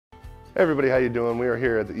Hey everybody, how you doing? We are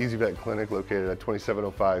here at the EasyVet clinic located at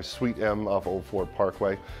 2705 Suite M off Old Fort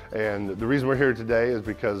Parkway. And the reason we're here today is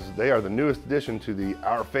because they are the newest addition to the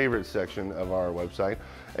Our Favorites section of our website.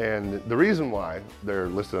 And the reason why they're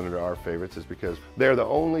listed under Our Favorites is because they're the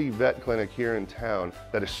only vet clinic here in town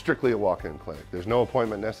that is strictly a walk-in clinic. There's no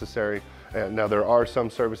appointment necessary. And now there are some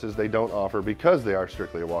services they don't offer because they are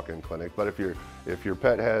strictly a walk-in clinic. But if your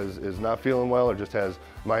pet is not feeling well or just has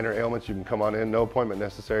minor ailments, you can come on in, no appointment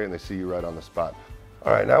necessary, and they see you right on the spot.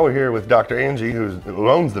 All right, now we're here with Dr. Angie, who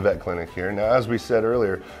owns the vet clinic here. Now, as we said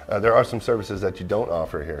earlier, there are some services that you don't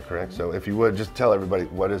offer here, correct? So if you would, just tell everybody,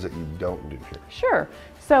 what is it you don't do here? Sure.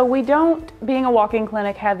 So we don't, being a walk-in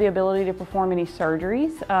clinic, have the ability to perform any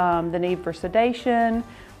surgeries, the need for sedation.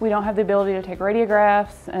 We don't have the ability to take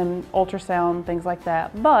radiographs and ultrasound, things like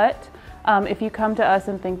that. But if you come to us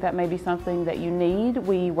and think that may be something that you need,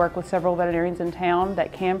 we work with several veterinarians in town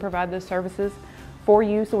that can provide those services for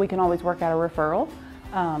you, so we can always work out a referral.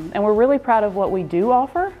 And we're really proud of what we do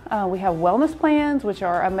offer. We have wellness plans, which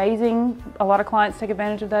are amazing. A lot of clients take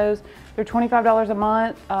advantage of those. They're $25 a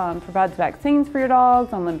month, provides vaccines for your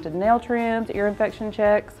dogs, unlimited nail trims, ear infection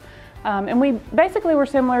checks. And we're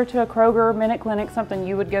similar to a Kroger Minute Clinic, something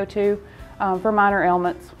you would go to for minor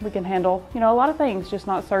ailments. We can handle, a lot of things, just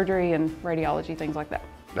not surgery and radiology, things like that.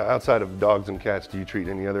 Now, outside of dogs and cats, do you treat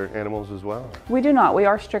any other animals as well? We do not. We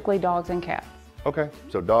are strictly dogs and cats. Okay,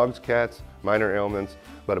 so dogs, cats, minor ailments,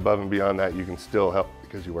 but above and beyond that, you can still help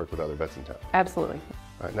because you work with other vets in town. Absolutely.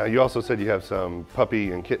 All right, now you also said you have some puppy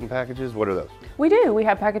and kitten packages. What are those? We do. We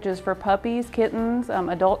have packages for puppies, kittens,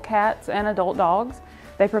 adult cats, and adult dogs.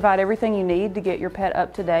 They provide everything you need to get your pet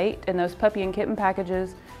up to date. And those puppy and kitten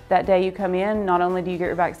packages, that day you come in, not only do you get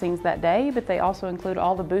your vaccines that day, but they also include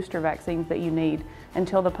all the booster vaccines that you need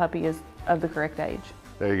until the puppy is of the correct age.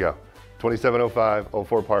 There you go. 2705 Old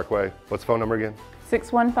Fort Parkway. What's the phone number again?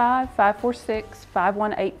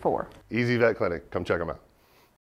 615-546-5184. EasyVet Clinic. Come check them out.